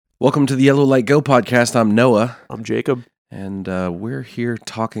Welcome to the Yellow Light Go podcast. I'm Noah. I'm Jacob. And we're here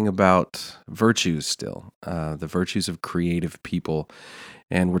talking about virtues still, the virtues of creative people.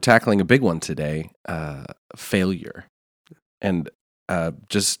 And we're tackling a big one today, failure. And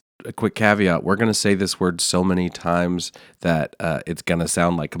just a quick caveat, we're going to say this word so many times that it's going to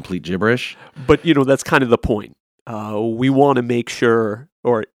sound like complete gibberish. But, that's kind of the point. We want to make sure,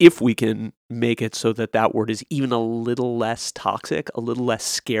 or if we can make it so that word is even a little less toxic, a little less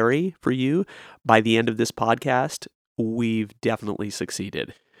scary for you by the end of this podcast, we've definitely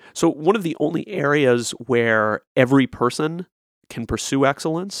succeeded. So one of the only areas where every person can pursue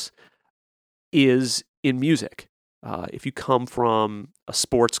excellence is in music. If you come from a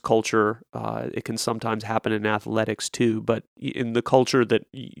sports culture, it can sometimes happen in athletics too, but in the culture that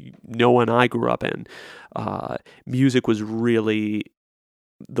Noah and I grew up in, music was really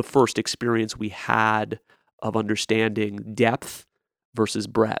the first experience we had of understanding depth versus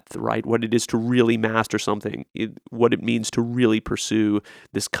breadth, right? What it is to really master something, what it means to really pursue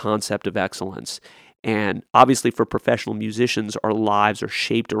this concept of excellence. And obviously for professional musicians, our lives are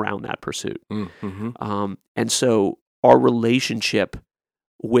shaped around that pursuit. Mm-hmm. And so our relationship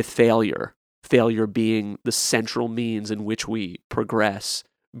with failure being the central means in which we progress,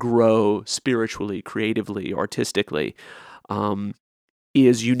 grow spiritually, creatively, artistically,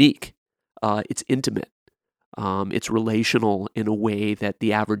 is unique. It's intimate. It's relational in a way that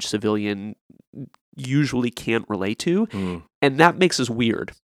the average civilian usually can't relate to. And that makes us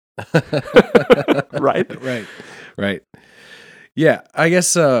weird. Right. Yeah, I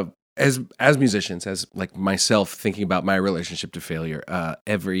guess as musicians, as like myself thinking about my relationship to failure,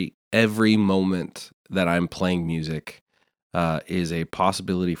 every moment that I'm playing music is a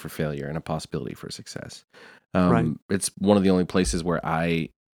possibility for failure and a possibility for success. It's one of the only places where I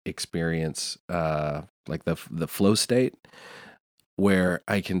experience like the flow state, where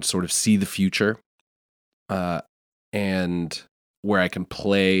I can sort of see the future, and where I can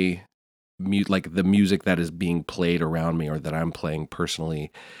play like the music that is being played around me or that I'm playing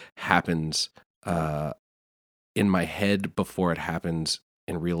personally happens in my head before it happens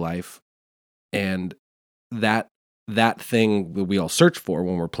in real life. And that thing that we all search for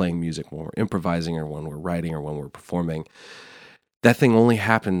when we're playing music, when we're improvising or when we're writing or when we're performing, that thing only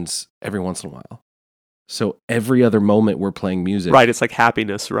happens every once in a while. So every other moment we're playing music. Right, it's like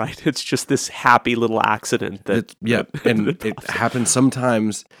happiness, right? It's just this happy little accident that... and it happens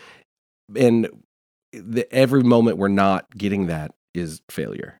sometimes, and every moment we're not getting that is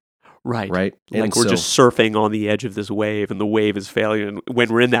failure. Right? Like we're just surfing on the edge of this wave, and the wave is failure. And when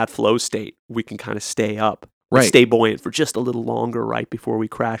we're in that flow state, we can kind of stay up, stay buoyant for just a little longer, right, before we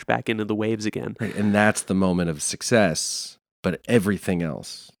crash back into the waves again. Right, and that's the moment of success, but everything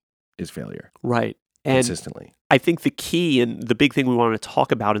else is failure. Right. Consistently. I think the key and the big thing we want to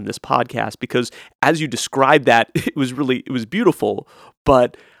talk about in this podcast, because as you described that, it was beautiful,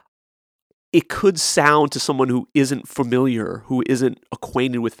 but it could sound to someone who isn't familiar, who isn't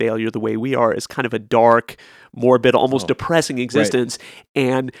acquainted with failure the way we are, as kind of a dark, morbid, almost depressing existence. Right.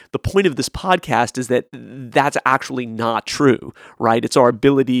 And the point of this podcast is that that's actually not true, right? It's our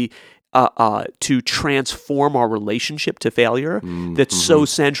ability to transform our relationship to failure that's so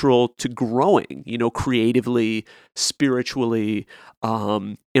central to growing, creatively, spiritually,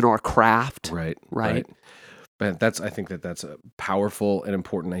 in our craft. Right. But I think that's a powerful and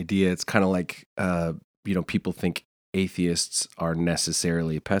important idea. It's kind of like, people think atheists are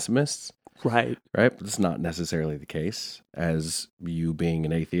necessarily pessimists. Right. But it's not necessarily the case, as you being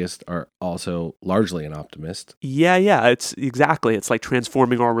an atheist are also largely an optimist. Yeah, it's exactly. It's like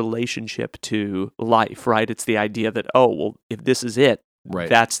transforming our relationship to life, right? It's the idea that, if this is it, right,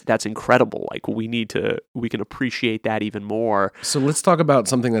 that's incredible. Like we can appreciate that even more. So let's talk about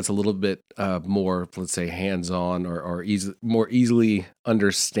something that's a little bit more, let's say, hands-on or more easily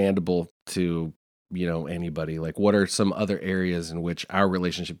understandable to anybody. Like, what are some other areas in which our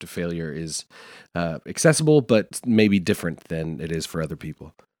relationship to failure is accessible, but maybe different than it is for other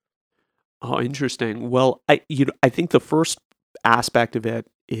people? Oh, interesting. Well, I think the first aspect of it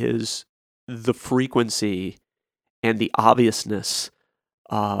is the frequency and the obviousness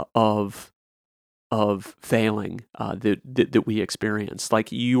of failing that we experience.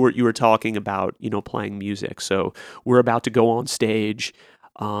 Like you were talking about, playing music. So we're about to go on stage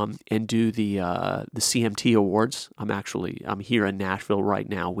and do the CMT Awards. I'm here in Nashville right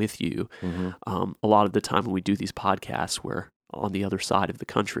now with you. Mm-hmm. A lot of the time when we do these podcasts, we're on the other side of the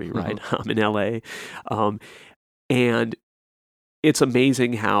country, right? Mm-hmm. I'm in LA. And it's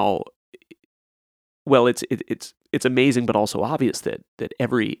amazing how, well, it's it's amazing, but also obvious that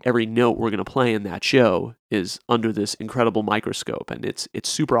every note we're going to play in that show is under this incredible microscope, and it's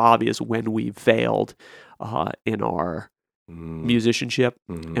super obvious when we've failed in our musicianship,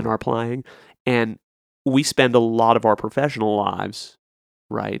 in our playing, and we spend a lot of our professional lives,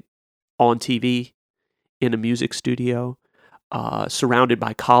 right, on TV, in a music studio, surrounded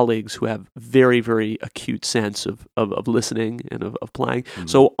by colleagues who have very, very acute sense of listening and of playing.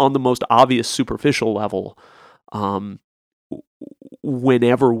 So on the most obvious superficial level,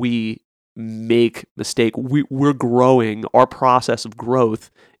 whenever we make mistake, we're growing. Our process of growth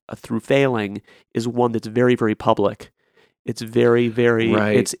through failing is one that's very, very public. It's very, very,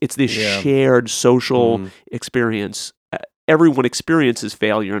 Right. it's this shared social experience. Everyone experiences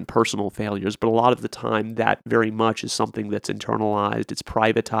failure and personal failures, but a lot of the time that very much is something that's internalized, it's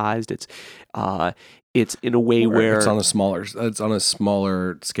privatized, it's in a way where it's on a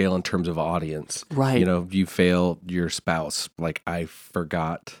smaller scale in terms of audience. Right. You know, you fail your spouse. Like, I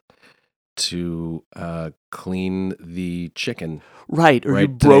forgot to clean the chicken. Right, or you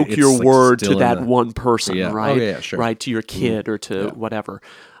Right, broke it's, your like, word still to in that the- one person, Yeah. right? Oh, yeah, sure. Right, to your kid or to Yeah. whatever.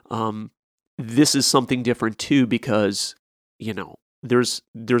 This is something different too because, you know, there's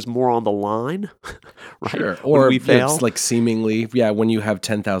more on the line, right? Sure. When Or we fail. it's like seemingly, when you have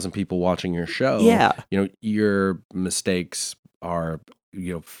 10,000 people watching your show, Yeah. you know, your mistakes are,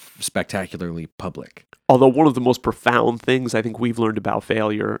 you know, spectacularly public. Although one of the most profound things I think we've learned about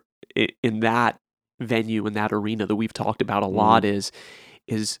failure in that venue, in that arena that we've talked about a lot is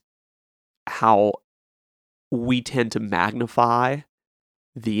how we tend to magnify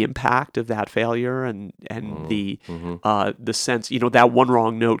the impact of that failure and the sense, you know, that one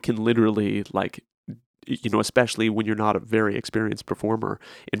wrong note can literally, like, you know, especially when you're not a very experienced performer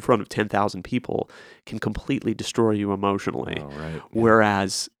in front of 10,000 people, can completely destroy you emotionally. Oh, right. Yeah.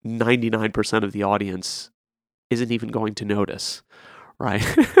 Whereas 99% of the audience isn't even going to notice, right?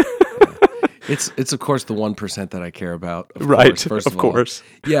 It's of course the 1% that I care about. Of Right, course, first of of all. course.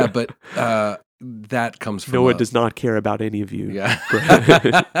 Yeah, but that comes from Noah love. does not care about any of you. Yeah.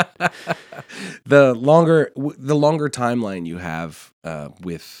 The longer timeline you have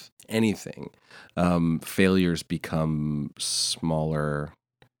with anything, failures become smaller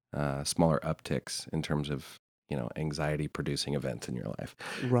upticks in terms of, you know, anxiety producing events in your life.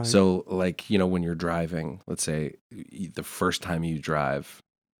 Right. So, like, you know, when you're driving, let's say the first time you drive,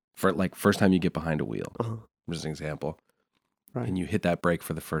 first time you get behind a wheel, just an example. Right. And you hit that brake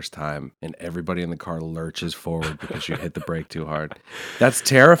for the first time, and everybody in the car lurches forward because you hit the brake too hard. That's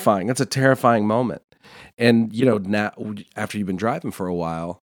terrifying. That's a terrifying moment. And, you know, now after you've been driving for a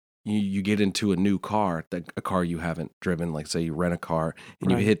while, you get into a new car, a car you haven't driven. Like, say you rent a car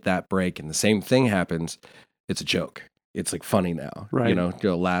and Right. you hit that brake, and the same thing happens. It's a joke. It's like funny now. Right. You know,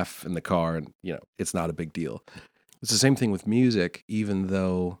 you'll laugh in the car, and, you know, it's not a big deal. It's the same thing with music. Even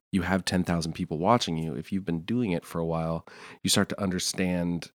though you have 10,000 people watching you, if you've been doing it for a while, you start to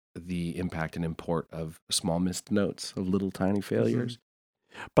understand the impact and import of small missed notes, of little tiny failures.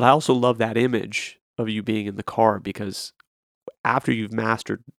 But I also love that image of you being in the car, because after you've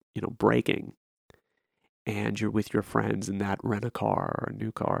mastered, you know, braking, and you're with your friends in that rent-a-car or a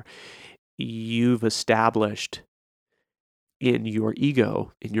new car, you've established in your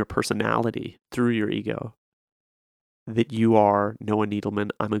ego, in your personality, through your ego, that you are Noah Needleman.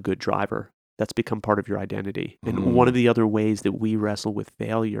 I'm a good driver. That's become part of your identity. And one of the other ways that we wrestle with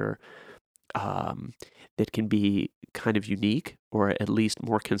failure, that can be kind of unique, or at least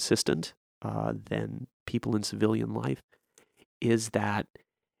more consistent than people in civilian life, is that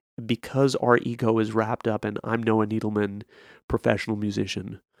because our ego is wrapped up in I'm Noah Needleman, professional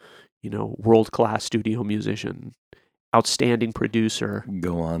musician, you know, world-class studio musician, outstanding producer.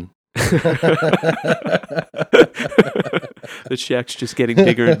 Go on. The check's just getting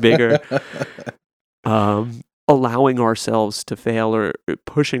bigger and bigger. Allowing ourselves to fail, or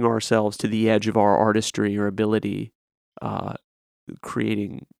pushing ourselves to the edge of our artistry or ability,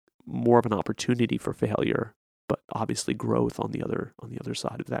 creating more of an opportunity for failure, but obviously growth on the other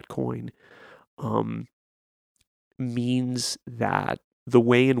side of that coin, means that the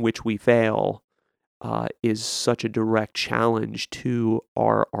way in which we fail is such a direct challenge to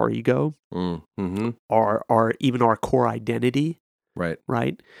our ego, our even our core identity, Right.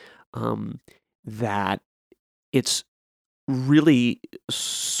 That it's really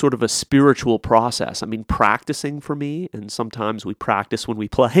sort of a spiritual process. I mean, practicing for me, and sometimes we practice when we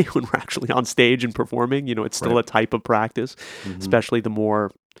play, when we're actually on stage and performing, you know, it's still Right. a type of practice, especially the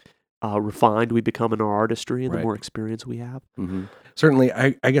more refined we become in our artistry and the Right. more experience we have. Certainly,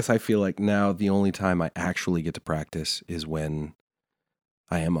 I guess I feel like now the only time I actually get to practice is when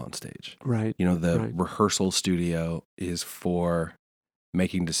I am on stage. Right. You know, the Right. rehearsal studio is for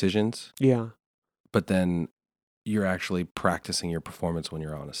making decisions, Yeah. but then you're actually practicing your performance when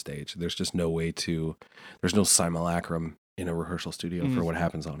you're on a stage. There's no simulacrum in a rehearsal studio for what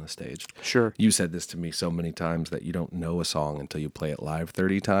happens on a stage. Sure. You said this to me so many times that you don't know a song until you play it live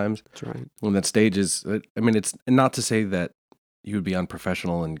 30 times. That's right. When that stage is, I mean, it's not to say that you would be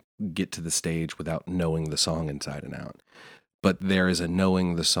unprofessional and get to the stage without knowing the song inside and out. But there is a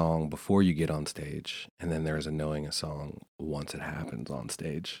knowing the song before you get on stage, and then there is a knowing a song once it happens on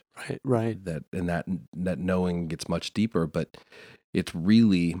stage. Right. Right. That knowing gets much deeper, but it's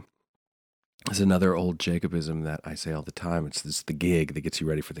really is another old Jacobism that I say all the time. It's the gig that gets you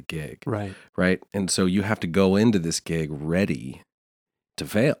ready for the gig, Right. right? And so you have to go into this gig ready to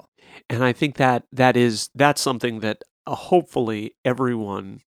fail. And I think that's something that hopefully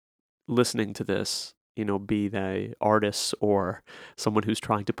everyone listening to this, be they artists or someone who's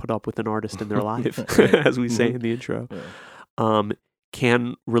trying to put up with an artist in their life, as we say in the intro,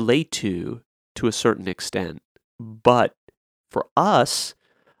 can relate to a certain extent. But for us,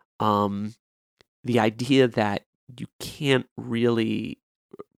 the idea that you can't really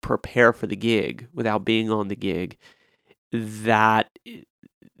prepare for the gig without being on the gig, that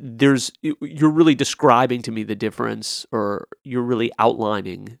you're really describing to me the difference, or you're really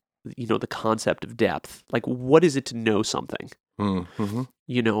outlining, the concept of depth. Like, what is it to know something? Mm-hmm.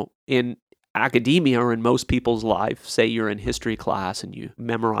 In academia or in most people's life, say you're in history class and you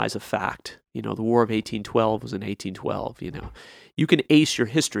memorize a fact, the War of 1812 was in 1812, you can ace your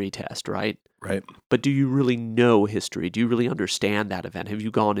history test, right? Right. But do you really know history? Do you really understand that event? Have you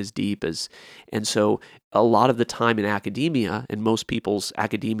gone as deep as... And so a lot of the time in academia, and most people's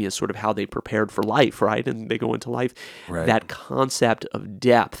academia is sort of how they prepared for life, right? And they go into life. Right. That concept of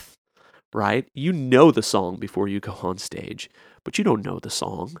depth, right? You know the song before you go on stage, but you don't know the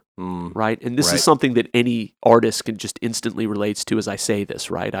song, right? And this is something that any artist can just instantly relates to as I say this,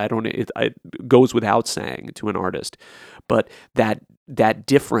 right? It goes without saying to an artist, but that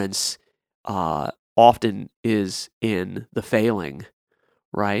difference often is in the failing,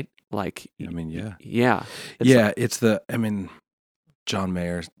 right? Like, yeah. John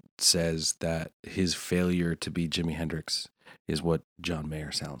Mayer says that his failure to be Jimi Hendrix is what John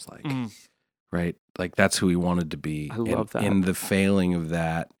Mayer sounds like, right? Like, that's who he wanted to be. I love that. In the failing of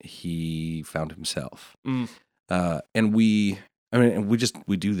that, he found himself. And we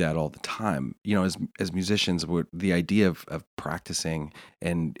do that all the time. As musicians, the idea of practicing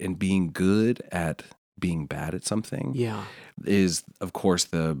and being good at being bad at something is, of course,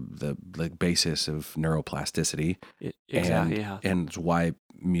 the basis of neuroplasticity. Exactly, and it's why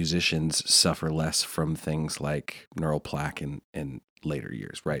musicians suffer less from things like neural plaque in later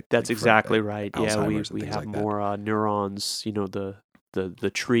years, right? That's like exactly right. Alzheimer's We have like more neurons,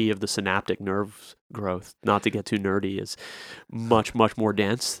 the tree of the synaptic nerve growth, not to get too nerdy, is much, much more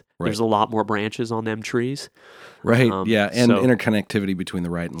dense. Right. There's a lot more branches on them trees. Right. And interconnectivity between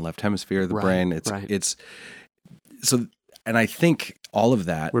the right and left hemisphere of the brain. It's so, and I think all of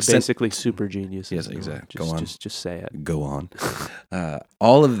that. We're basically super geniuses. Yes, exactly. Go on. Just say it. Go on.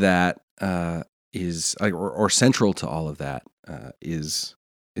 All of that is, or central to all of that is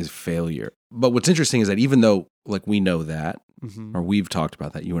failure. But what's interesting is that even though, like, we know that, or we've talked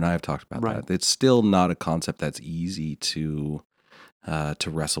about that, you and I have talked about that, it's still not a concept that's easy to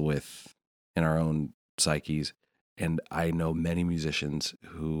wrestle with in our own psyches. And I know many musicians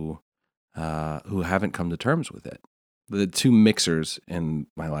who haven't come to terms with it. The two mixers in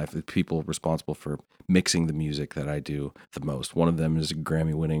my life, the people responsible for mixing the music that I do the most. One of them is a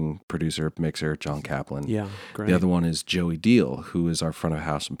Grammy-winning producer, mixer, John Kaplan. Yeah, great. The other one is Joey Deal, who is our front of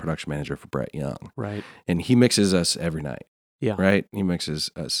house and production manager for Brett Young. Right. And he mixes us every night. Yeah. Right? He mixes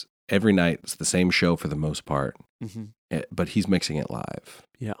us every night. It's the same show for the most part, but he's mixing it live.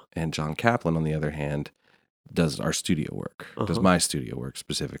 Yeah. And John Kaplan, on the other hand, does our studio work, does my studio work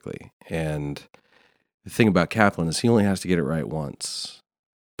specifically. And the thing about Kaplan is he only has to get it right once,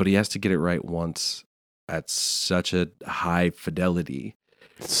 but he has to get it right once at such a high fidelity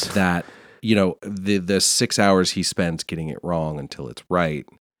that, the 6 hours he spends getting it wrong until it's right,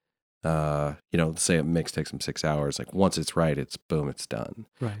 say a mix takes him 6 hours. Like, once it's right, it's boom, it's done.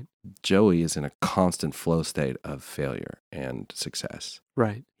 Right. Joey is in a constant flow state of failure and success.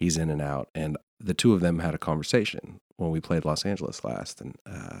 Right. He's in and out. And the two of them had a conversation when we played Los Angeles last, and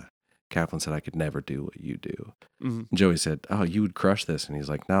Kaplan said, I could never do what you do. And Joey said, oh, you would crush this. And he's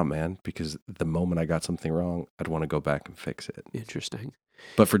like, no, man, because the moment I got something wrong, I'd want to go back and fix it. Interesting.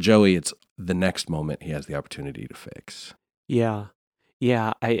 But for Joey, it's the next moment he has the opportunity to fix. Yeah.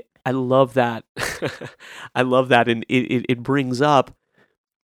 Yeah. I love that. I love that. And it brings up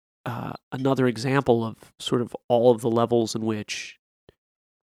another example of sort of all of the levels in which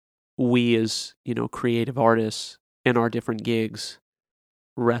we as, creative artists in our different gigs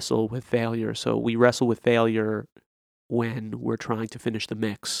wrestle with failure. So we wrestle with failure when we're trying to finish the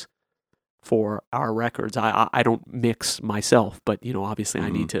mix for our records. I don't mix myself, but obviously I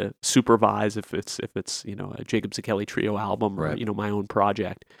need to supervise if it's a Jacob Zacchelli Trio album or Right. my own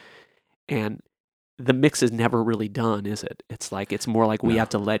project. And the mix is never really done, is it? It's like it's more like we have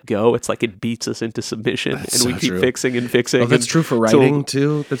to let go. It's like it beats us into submission, That's and we so keep true. fixing and fixing. Oh, that's true for writing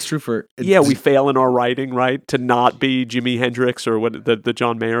too. That's true for we fail in our writing, right? To not be Jimi Hendrix or what the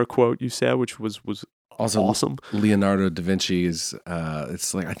John Mayer quote you said, which was also awesome. Leonardo da Vinci is.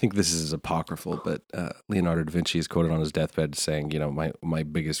 It's like I think this is apocryphal, but Leonardo da Vinci is quoted on his deathbed saying, my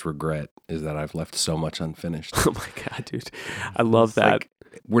biggest regret is that I've left so much unfinished. Oh my God, dude, I love that. Like,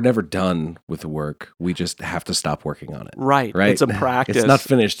 we're never done with the work. We just have to stop working on it. Right. It's a practice. It's not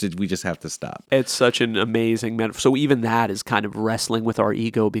finished. We just have to stop. It's such an amazing metaphor. So even that is kind of wrestling with our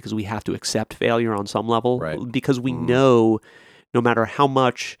ego because we have to accept failure on some level. Right. Because we know no matter how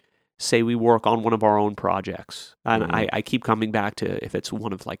much, say we work on one of our own projects, and I keep coming back to if it's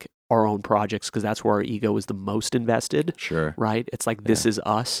one of like our own projects because that's where our ego is the most invested. Sure. Right? It's like this is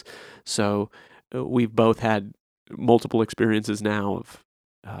us. So we've both had multiple experiences now of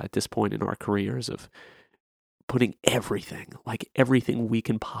at this point in our careers of putting everything we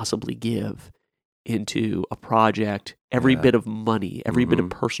can possibly give into a project, every bit of money, every bit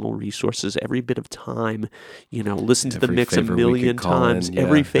of personal resources, every bit of time, listen to the mix a million times,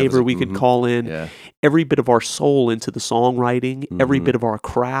 every favor we could call in, every bit of our soul into the songwriting, every bit of our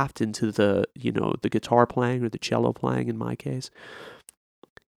craft into the, the guitar playing or the cello playing in my case.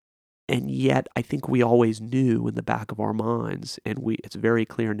 And yet, I think we always knew in the back of our minds, and it's very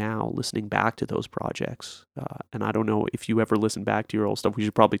clear now listening back to those projects. And I don't know if you ever listen back to your old stuff. We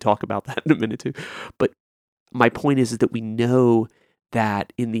should probably talk about that in a minute too. But my point is that we know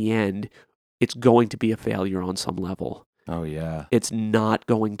that in the end, it's going to be a failure on some level. Oh, yeah. It's not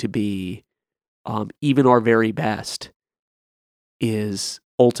going to be, even our very best is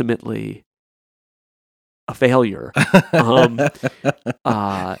ultimately a failure. But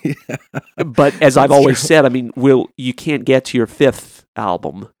as I've always said, I mean, you can't get to your fifth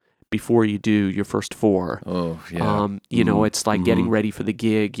album before you do your first four. Oh, yeah. It's like getting ready for the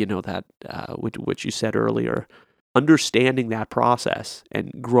gig, that which you said earlier. Understanding that process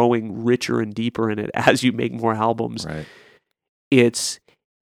and growing richer and deeper in it as you make more albums. Right.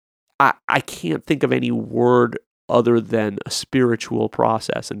 I can't think of any word other than a spiritual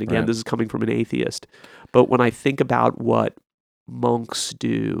process. And again, this is coming from an atheist. But when I think about what monks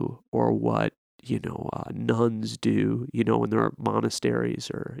do or what, nuns do, in their monasteries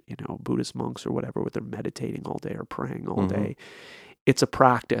or, Buddhist monks or whatever, where they're meditating all day or praying all day, it's a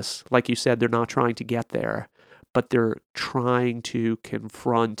practice. Like you said, they're not trying to get there, but they're trying to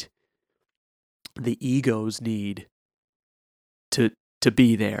confront the ego's need to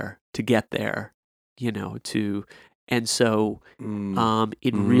be there, to get there. And so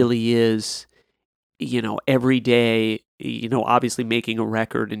it really is, every day, obviously making a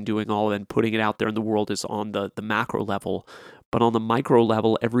record and doing all and putting it out there in the world is on the macro level, but on the micro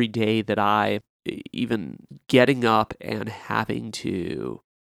level, every day that I even getting up and having to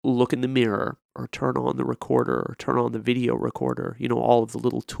look in the mirror or turn on the recorder or turn on the video recorder, all of the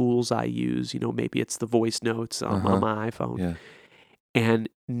little tools I use, maybe it's the voice notes on my iPhone. Yeah. And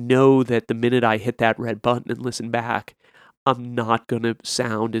know that the minute I hit that red button and listen back, I'm not going to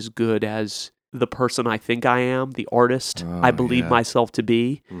sound as good as the person I think I am, the artist I believe myself to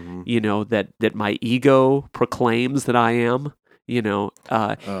be, that my ego proclaims that I am,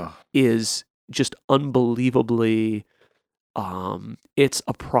 is just unbelievably, it's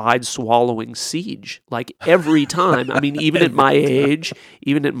a pride swallowing siege. Like every time, I mean, even at my age,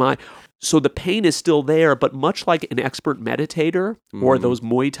 so the pain is still there, but much like an expert meditator or those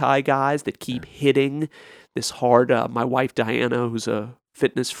Muay Thai guys that keep hitting this hard, my wife Diana, who's a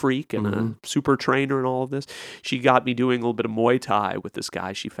fitness freak and a super trainer and all of this, she got me doing a little bit of Muay Thai with this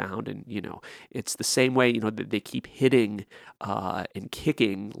guy she found. And, it's the same way, that they keep hitting and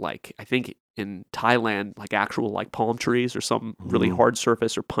kicking, like I think in Thailand, like actual like palm trees or some really hard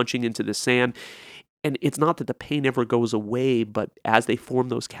surface or punching into the sand. And it's not that the pain ever goes away, but as they form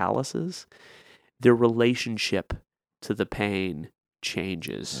those calluses, their relationship to the pain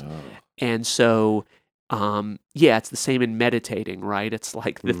changes. Oh. And so, it's the same in meditating, right? It's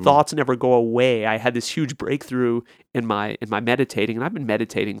like the thoughts never go away. I had this huge breakthrough in my meditating, and I've been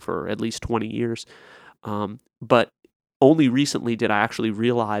meditating for at least 20 years. But only recently did I actually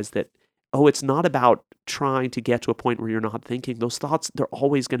realize that it's not about trying to get to a point where you're not thinking. Those thoughts, they're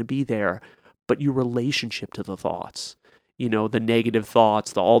always going to be there, but your relationship to the thoughts, the negative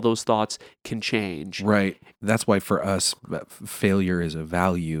thoughts, all those thoughts can change. Right. That's why for us, failure is a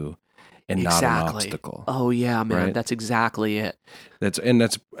value and not an obstacle. Oh yeah, man, right? That's exactly it. That's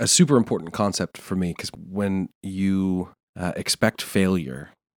a super important concept for me, because when you expect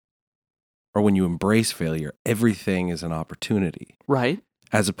failure, or when you embrace failure, everything is an opportunity. Right.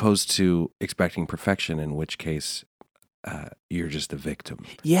 As opposed to expecting perfection, in which case you're just a victim.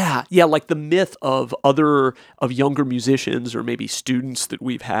 Yeah, like the myth of younger musicians, or maybe students that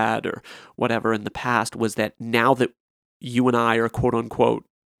we've had or whatever in the past, was that now that you and I are quote unquote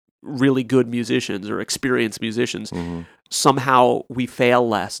really good musicians or experienced musicians, mm-hmm. somehow we fail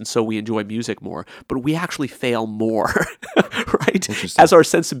less, and so we enjoy music more. But we actually fail more, right? As our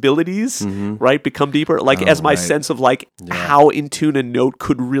sensibilities, mm-hmm. right, become deeper. Like as my sense of how in tune a note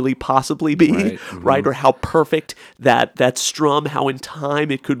could really possibly be, right? Mm-hmm. right? Or how perfect that strum, how in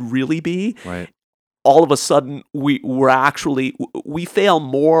time it could really be. Right. All of a sudden, we fail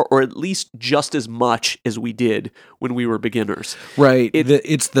more, or at least just as much as we did when we were beginners. Right.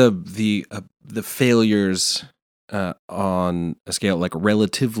 It's the failures on a scale, like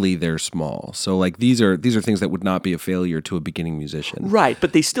relatively they're small. So like these are things that would not be a failure to a beginning musician. Right,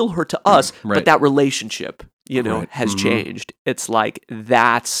 but they still hurt to us. Right. But that relationship, right. has mm-hmm. changed. It's like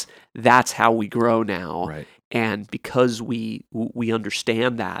that's how we grow now. Right. And because we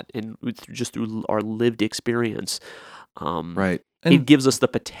understand that, and just through our lived experience, right, and it gives us the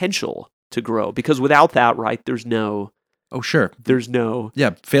potential to grow. Because without that, right, there's no. Oh, sure. There's no.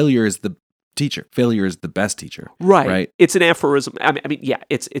 Yeah, failure is the teacher. Failure is the best teacher. Right. Right. It's an aphorism. I mean, yeah,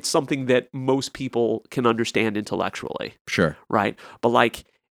 it's something that most people can understand intellectually. Sure. Right. But like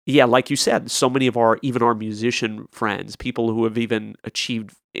you said, so many of our musician friends, people who have even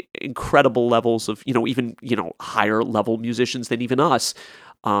achieved incredible levels of, even, higher level musicians than even us.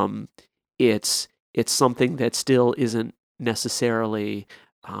 It's something that still isn't necessarily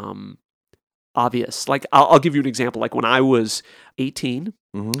obvious. Like I'll give you an example. Like when I was 18,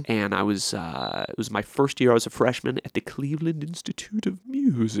 mm-hmm. and I was it was my first year. I was a freshman at the Cleveland Institute of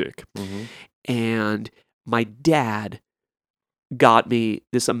Music, mm-hmm. and my dad got me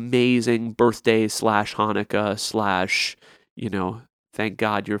this amazing birthday / Hanukkah / thank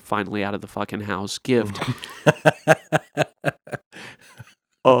God you're finally out of the fucking house gift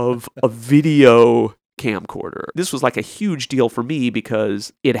of a video camcorder. This was like a huge deal for me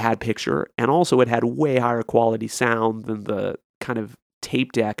because it had picture, and also it had way higher quality sound than the kind of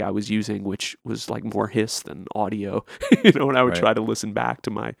tape deck I was using, which was like more hiss than audio, when I would try to listen back to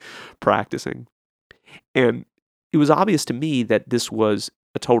my practicing. And it was obvious to me that this was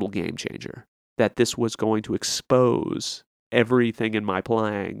a total game changer, that this was going to expose everything in my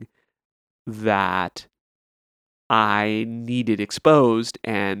playing that I needed exposed,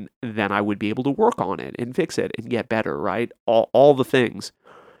 and then I would be able to work on it and fix it and get better, right? All the things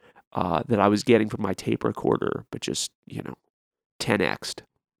that I was getting from my tape recorder, but just, 10x'd.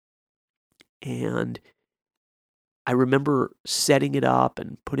 And I remember setting it up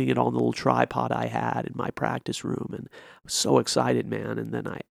and putting it on the little tripod I had in my practice room, and I was so excited, man. And then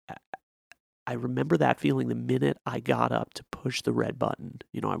I remember that feeling the minute I got up to push the red button.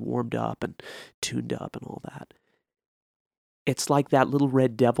 I warmed up and tuned up and all that. It's like that little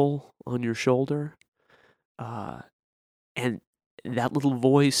red devil on your shoulder. And that little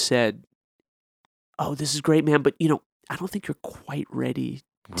voice said, "Oh, this is great, man, but, I don't think you're quite ready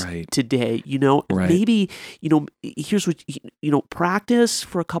today, Right. Maybe, here's what, practice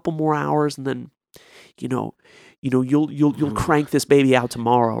for a couple more hours, and then, you'll crank this baby out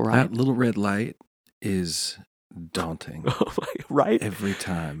tomorrow, right?" That little red light is daunting. Right? Every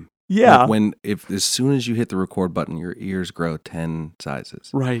time. Yeah. Like as soon as you hit the record button, your ears grow 10 sizes.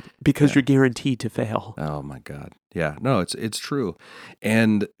 Right. Because you're guaranteed to fail. Oh my God. Yeah. No, it's true.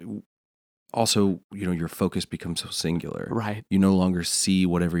 And also, your focus becomes so singular. Right. You no longer see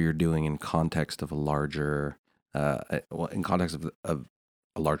whatever you're doing in context of a larger, in context of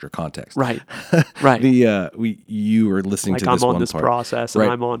a larger context. Right. Right. You were listening to this I'm on one this part. process, and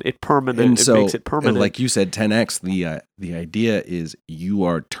I'm on it permanent. And so, makes it permanent. like you said, 10x. The idea is you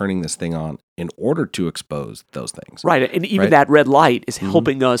are turning this thing on in order to expose those things. Right. And even that red light is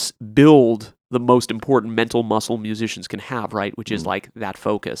helping us build the most important mental muscle musicians can have, right? Which is like that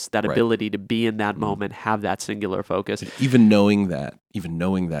focus, that ability to be in that moment, have that singular focus. Even knowing that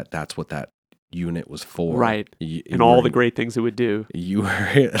that's what that unit was for. Right. And all the great things it would do. You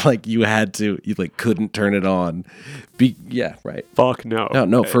were like, you couldn't turn it on. Yeah, right. Fuck no.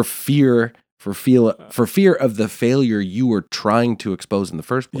 No, for fear for fear of the failure you were trying to expose in the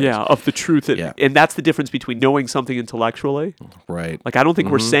first place. Yeah, of the truth. Yeah. And that's the difference between knowing something intellectually. Right. Like, I don't think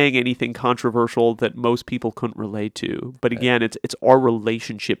we're saying anything controversial that most people couldn't relate to. But again, it's our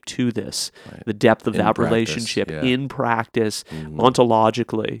relationship to this, the depth of that practice, relationship yeah. in practice,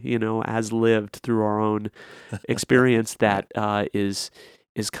 ontologically, as lived through our own experience that is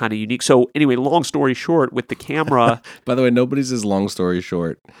kind of unique. So anyway, long story short, with the camera... By the way, nobody says long story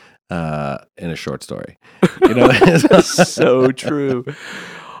short in a short story. So true.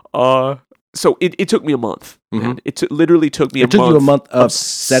 So it took me a month. Man. It literally took me a month. It took you a month of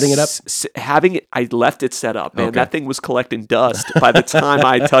setting it up? I left it set up, man. Okay. That thing was collecting dust. By the time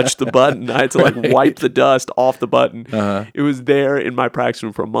I touched the button, I had to wipe the dust off the button. It was there in my practice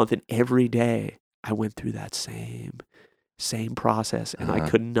room for a month, and every day I went through that same process, and I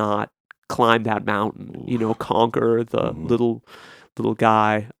could not climb that mountain, conquer the little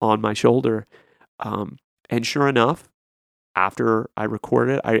guy on my shoulder. And sure enough, after I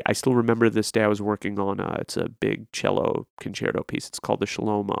recorded, I still remember this day I was working on, it's a big cello concerto piece. It's called the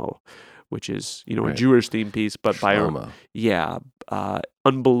Shlomo, which is, a Jewish theme piece, but Shlomo.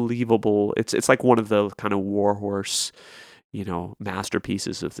 Unbelievable. It's like one of the kind of warhorse,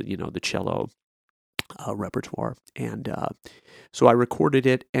 masterpieces of the cello repertoire. And so I recorded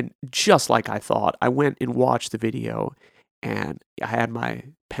it, and just like I thought, I went and watched the video, and I had my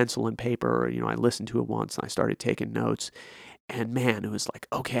pencil and paper, I listened to it once, and I started taking notes. And man, it was like,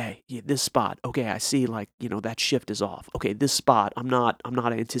 okay, this spot, okay, I see, that shift is off. Okay, this spot, I'm not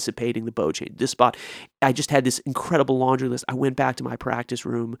anticipating the bow change. This spot, I just had this incredible laundry list. I went back to my practice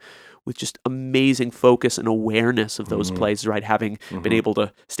room with just amazing focus and awareness of those places, right? Having been able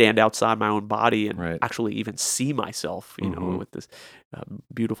to stand outside my own body and actually even see myself, with this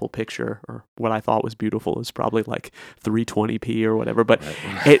beautiful picture, or what I thought was beautiful is probably like 320p or whatever. But,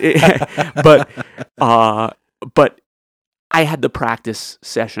 but I had the practice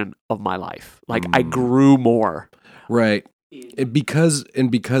session of my life. I grew more. Right. Because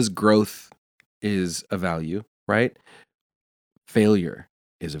growth is a value, right? Failure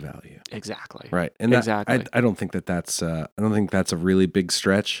is a value. Exactly. Right. And exactly. I don't think that's a really big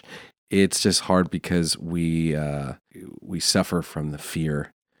stretch. It's just hard because we suffer from the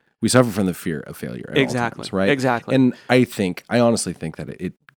fear. We suffer from the fear of failure at all times, right? Exactly. And I honestly think that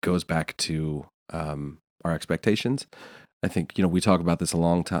it goes back to our expectations. I think, we talk about this a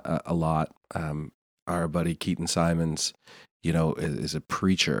lot. Our buddy Keaton Simons, is a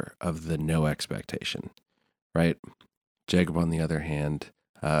preacher of the no expectation, right? Jacob, on the other hand,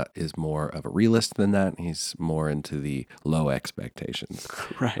 is more of a realist than that. He's more into the low expectations,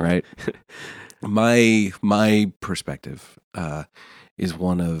 right? My perspective is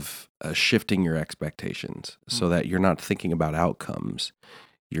one of shifting your expectations so that you're not thinking about outcomes.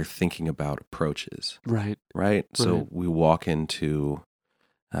 You're thinking about approaches. Right. So we walk into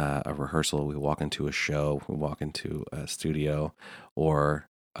a rehearsal, we walk into a show, we walk into a studio or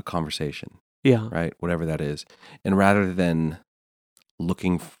a conversation. Yeah. Right? Whatever that is. And rather than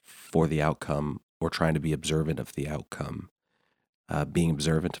looking for the outcome or trying to be observant of the outcome, being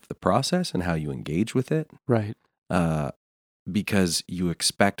observant of the process and how you engage with it. Right. Because you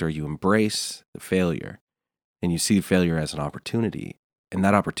expect or you embrace the failure and you see failure as an opportunity. And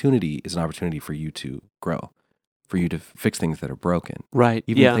that opportunity is an opportunity for you to grow, for you to fix things that are broken. Right.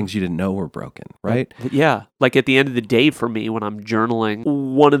 Even things you didn't know were broken, right? Yeah. Like at the end of the day for me, when I'm journaling,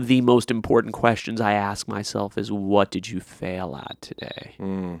 one of the most important questions I ask myself is, what did you fail at today?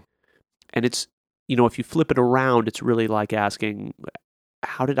 And it's, if you flip it around, it's really like asking,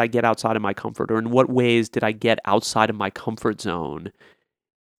 how did I get outside of my comfort? Or in what ways did I get outside of my comfort zone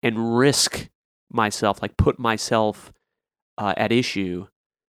and risk myself, like put myself at issue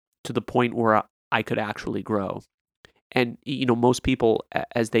to the point where I could actually grow. And most people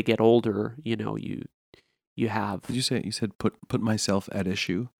as they get older, you have. Did you said put myself at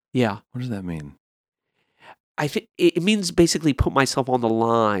issue? Yeah. What does that mean? I think it means basically put myself on the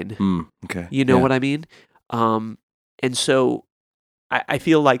line. Okay. You know what I mean? And so I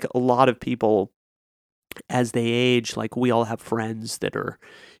feel like a lot of people, as they age, like we all have friends that are,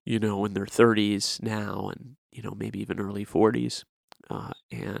 in their 30s now, and maybe even early 40s,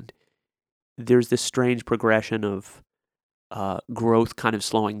 and there's this strange progression of growth kind of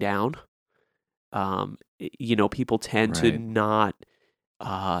slowing down. People tend to not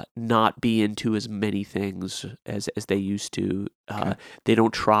not be into as many things as they used to. Okay. They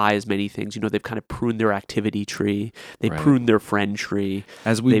don't try as many things. They've kind of pruned their activity tree. They Right. pruned their friend tree.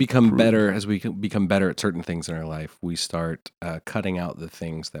 As we They've become pruned- better, become better at certain things in our life, we start cutting out the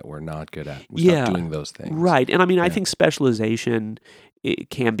things that we're not good at. We Yeah. stop doing those things. Right. And I mean, I Yeah. think specialization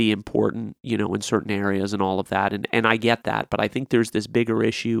it can be important, in certain areas and all of that. And I get that. But I think there's this bigger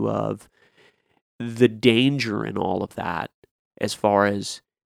issue of the danger in all of that, as far as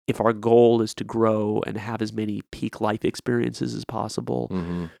if our goal is to grow and have as many peak life experiences as possible,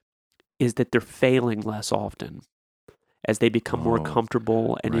 Hmm. is that they're failing less often as they become more Oh,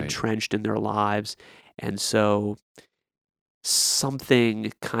 comfortable and right. entrenched in their lives. And so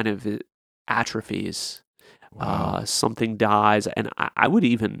something kind of atrophies. Wow. Something dies, and I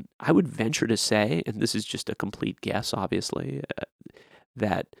would venture to say, and this is just a complete guess, obviously,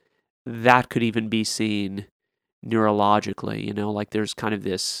 that could even be seen neurologically. Like there's kind of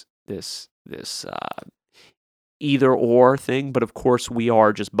this either or thing, but of course we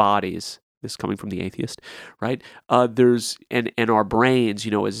are just bodies. This coming from the atheist, right? There's and our brains,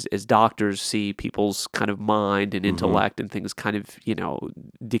 as doctors see people's kind of mind and Mhm. intellect and things kind of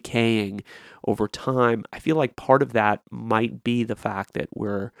decaying over time. I feel like part of that might be the fact that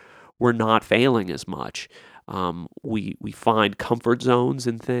we're not failing as much. We find comfort zones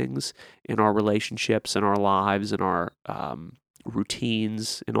in things, in our relationships, in our lives, in our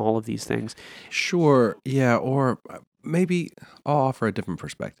routines, in all of these things. Sure. Yeah. Or maybe I'll offer a different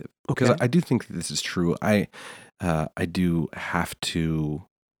perspective, because Okay. I do think that this is true. I do have to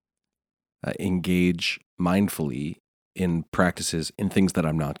engage mindfully in practices, in things that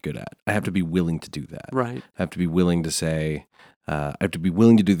I'm not good at. I have to be willing to do that. Right. I have to be willing to say, I have to be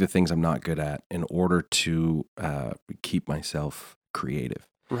willing to do the things I'm not good at in order to keep myself creative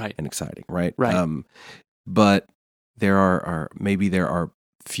Right. and exciting. Right. Right. But there are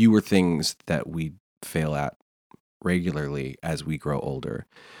fewer things that we fail at regularly as we grow older.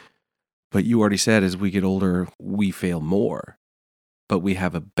 But you already said, as we get older, we fail more, but we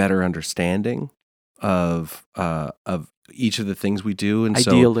have a better understanding of each of the things we do. And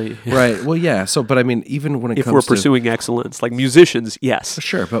Ideally. so, right. Well, yeah. So, but I mean, even when it If comes we're to pursuing excellence, like musicians, yes.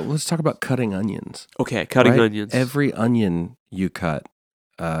 sure, but let's talk about cutting onions. Okay, cutting right? onions. Every onion you cut,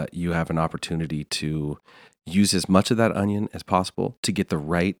 you have an opportunity to use as much of that onion as possible to get the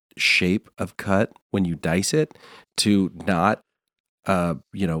right shape of cut when you dice it, to not,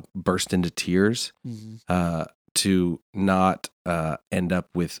 burst into tears, Mhm. to not end up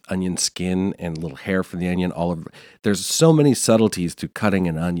with onion skin and little hair from the onion. There's so many subtleties to cutting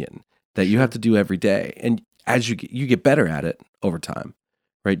an onion that you have to do every day, and as you get better at it over time,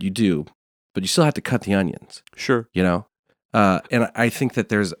 right? You do, but you still have to cut the onions. Sure. And I think that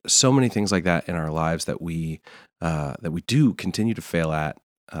there's so many things like that in our lives that we do continue to fail at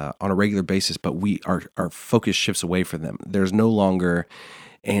on a regular basis, but our focus shifts away from them. There's no longer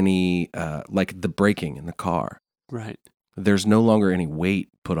any like the braking in the car. Right. There's no longer any weight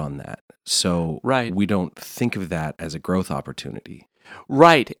put on that, so Right. we don't think of that as a growth opportunity.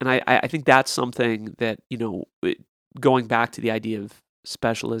 Right. And I think that's something that, going back to the idea of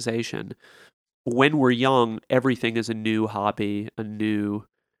specialization, when we're young, everything is a new hobby, a new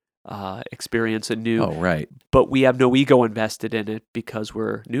experience, Oh, right. but we have no ego invested in it because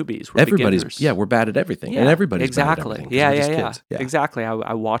we're newbies. We're beginners. We're bad at everything, and everybody's exactly. bad at everything. 'Cause Yeah, we're yeah, just yeah, kids. Yeah. exactly.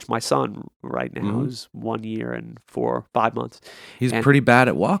 I watch my son right now, Mhm. who's 1 year and 5 months. He's And- pretty bad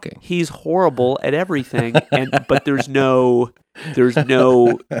at walking. He's horrible at everything, but there's no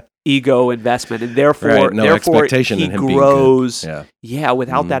ego investment, and therefore, Right, no expectation he in him being good. grows. Yeah.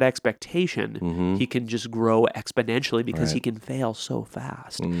 Without Mhm. that expectation, Mhm. he can just grow exponentially because he Right. can fail so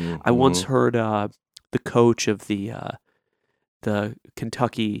fast. Mhm. I once heard the coach of the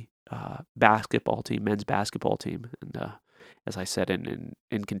Kentucky basketball team, men's basketball team, and as I said,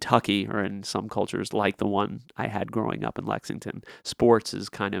 in Kentucky, or in some cultures like the one I had growing up in Lexington, sports is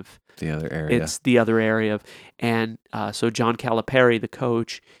kind of the other area. it's the other area. And so John Calipari, the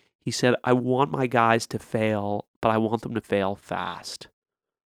coach, he said, I want my guys to fail, but I want them to fail fast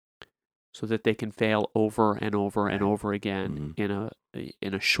so that they can fail over and over and over again in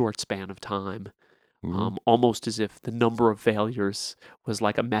a short span of time. Mhm. Almost as if the number of failures was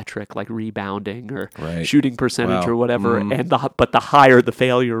like a metric, like rebounding or Right. shooting percentage Wow. or whatever. Mhm. And but the higher the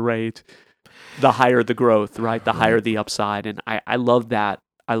failure rate, the higher the growth, right? The higher the upside. And I love that.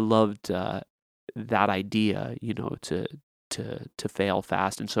 I loved that idea, to fail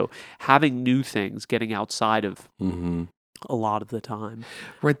fast. And so having new things, getting outside of Mhm. a lot of the time,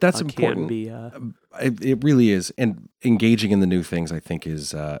 Right. That's can important. be It really is, and engaging in the new things, I think,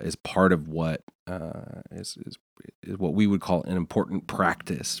 is part of what is what we would call an important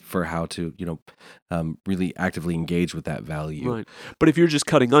practice for how to, really actively engage with that value. Right. But if you're just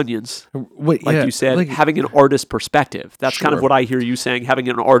cutting onions, What, like you said, having an artist perspective, that's kind of Sure. what I hear you saying, having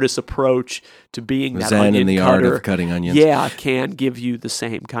an artist approach to being that Zen onion in the cutter, art of cutting onions. yeah, can give you the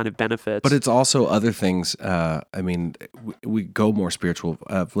same kind of benefits. But it's also other things. We go more spiritual.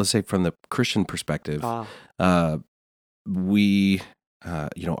 Let's say from the Christian perspective, our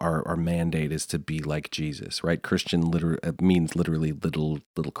mandate is to be like Jesus, right? Christian means literally little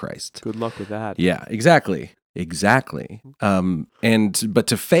Christ. Good luck with that. Yeah, exactly. But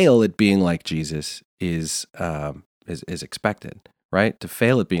to fail at being like Jesus is expected, right? To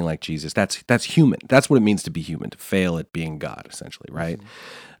fail at being like Jesus, that's human. That's what it means to be human. To fail at being God, essentially, right?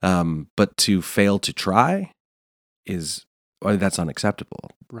 But to fail to try that's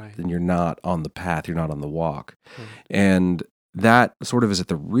unacceptable. Right. Then you're not on the path. You're not on the walk, Right. and that sort of is at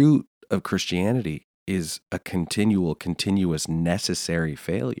the root of Christianity, is a continuous, necessary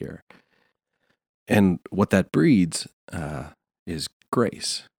failure. And what that breeds is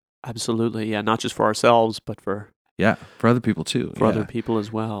grace. Absolutely. Yeah. Not just for ourselves, but for other people too. other people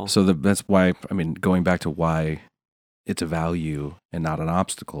as well. So that's why, going back to why it's a value and not an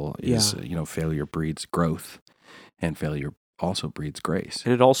obstacle is, failure breeds growth, and failure also breeds grace.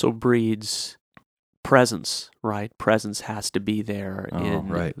 And it also breeds presence, right? Presence has to be there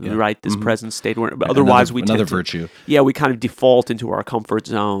this present state. Otherwise, another virtue. Yeah, we kind of default into our comfort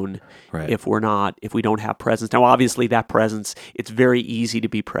zone Right. if we don't have presence. Now, obviously, that presence, it's very easy to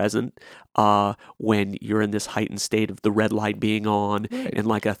be present when you're in this heightened state of the red light being on in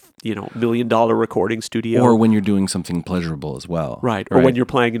like a $1 million recording studio, or when you're doing something pleasurable as well, right? Or when you're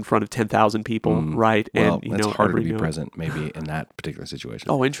playing in front of 10,000 people, right? Well, and it's harder to be present, maybe in that particular situation.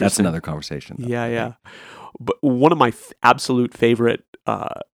 Oh, interesting. That's another conversation, though. Yeah. But one of my absolute favorite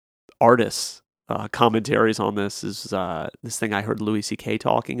artists' commentaries on this is this thing I heard Louis C.K.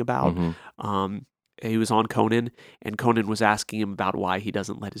 talking about. Mm-hmm. He was on Conan, and Conan was asking him about why he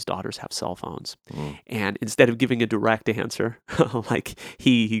doesn't let his daughters have cell phones. And instead of giving a direct answer, like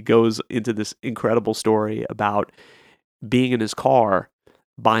he goes into this incredible story about being in his car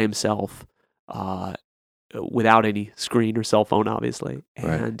by himself, without any screen or cell phone, obviously,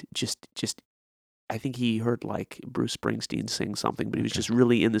 and just I think he heard like Bruce Springsteen sing something, but he was just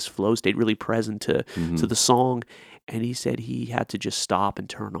really in this flow state, really present to the song. And he said he had to just stop and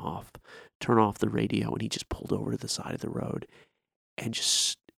turn off the radio, and he just pulled over to the side of the road, and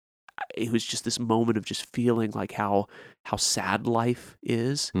it was just this moment of just feeling like how sad life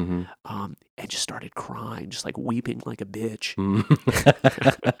is, and just started crying, just like weeping like a bitch.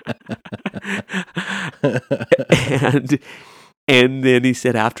 And then he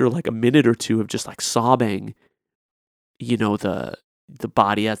said after like a minute or two of just like sobbing, the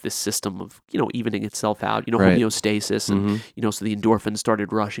body has this system of, evening itself out, homeostasis. And, so the endorphins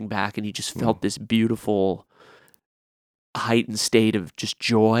started rushing back, and he just felt this beautiful heightened state of just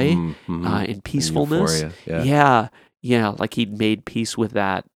joy and peacefulness. Euphoria, yeah. Like he'd made peace with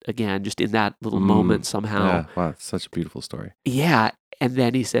that again, just in that little moment somehow. Yeah. Wow, it's such a beautiful story. Yeah. And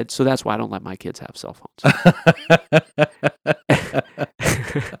then he said, so that's why I don't let my kids have cell phones.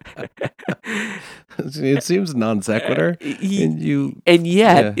 It seems non sequitur. And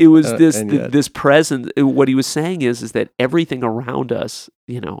yet it was this presence. What he was saying is that everything around us,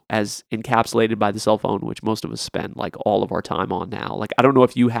 as encapsulated by the cell phone, which most of us spend like all of our time on now. Like, I don't know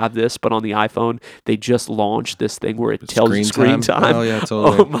if you have this, but on the iPhone, they just launched this thing where it tells you screen time. Oh, yeah,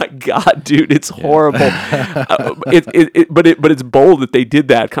 totally. Oh my God, dude, it's horrible. But it's bold that they did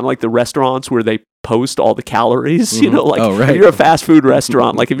that, kind of like the restaurants where they post all the calories, if you're a fast food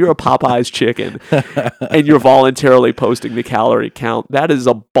restaurant, like if you're a Popeye's chicken and you're voluntarily posting the calorie count, that is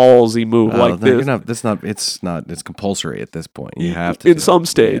a ballsy move. It's compulsory at this point. You have to. In some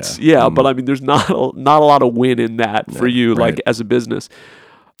states. Yeah. But I mean, there's not a lot of win in that for you, right, like as a business.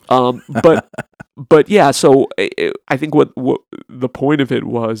 But yeah, so I think what the point of it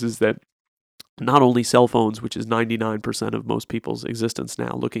is that not only cell phones, which is 99% of most people's existence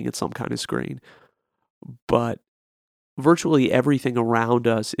now, looking at some kind of screen, but virtually everything around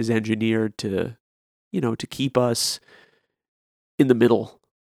us is engineered to keep us in the middle,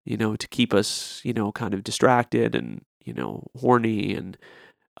 to keep us, kind of distracted and, horny and,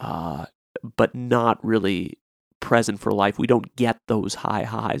 but not really present for life. We don't get those high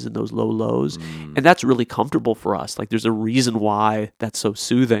highs and those low lows. And that's really comfortable for us. Like there's a reason why that's so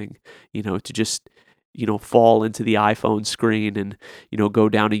soothing, to just, fall into the iPhone screen and, go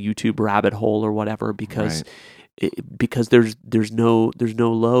down a YouTube rabbit hole or whatever, because because there's no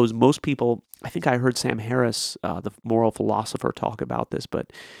lows. Most people, I think I heard Sam Harris, the moral philosopher, talk about this,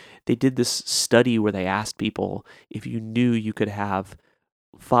 but they did this study where they asked people if you knew you could have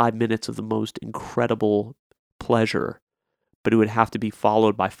 5 minutes of the most incredible pleasure, but it would have to be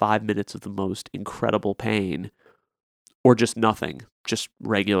followed by 5 minutes of the most incredible pain, or just nothing, just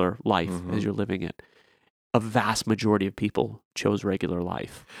regular life as you're living it. A vast majority of people chose regular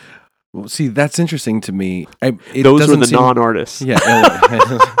life. Well, see, that's interesting to me. Those were the non-artists. Yeah,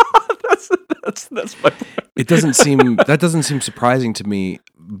 that's my point. That doesn't seem surprising to me.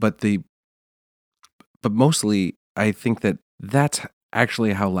 But mostly, I think that's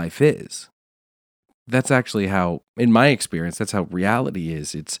actually how life is. That's actually how, in my experience, that's how reality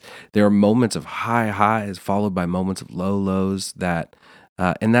is. There are moments of high highs followed by moments of low lows.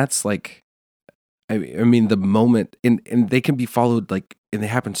 And that's like, I mean, the moment, and they can be followed and they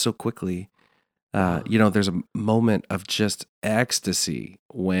happen so quickly. There's a moment of just ecstasy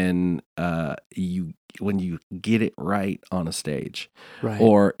when you get it right on a stage, right,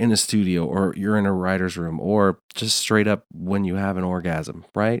 or in a studio, or you're in a writer's room, or just straight up when you have an orgasm,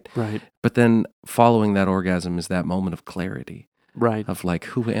 right? Right. But then following that orgasm is that moment of clarity, right? Of like,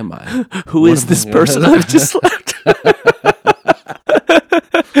 who am I? Who is this person I've just left?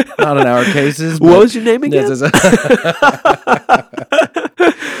 Not in our cases. What was your name again?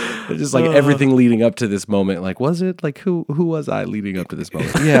 Just like everything leading up to this moment, like, was it like who was I leading up to this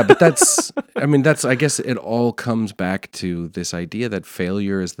moment? Yeah, but I guess it all comes back to this idea that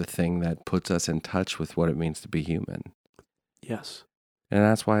failure is the thing that puts us in touch with what it means to be human. Yes. And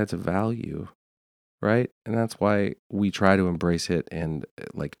that's why it's a value, right? And that's why we try to embrace it and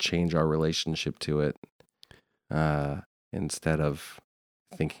like change our relationship to it, instead of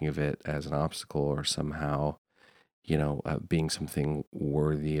thinking of it as an obstacle or somehow, being something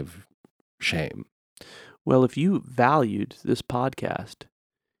worthy of shame. Well, if you valued this podcast,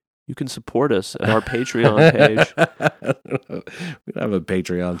 you can support us at our Patreon page. We don't have a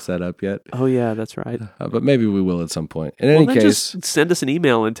Patreon set up yet. Oh, yeah, that's right. But maybe we will at some point. In any case, just send us an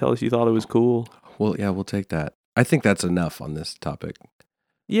email and tell us you thought it was cool. Well, yeah, we'll take that. I think that's enough on this topic.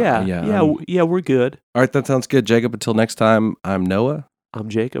 Yeah, we're good. All right, that sounds good, Jacob. Until next time, I'm Noah. I'm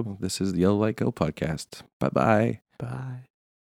Jacob. This is the Yellow Light Go podcast. Bye-bye. Bye.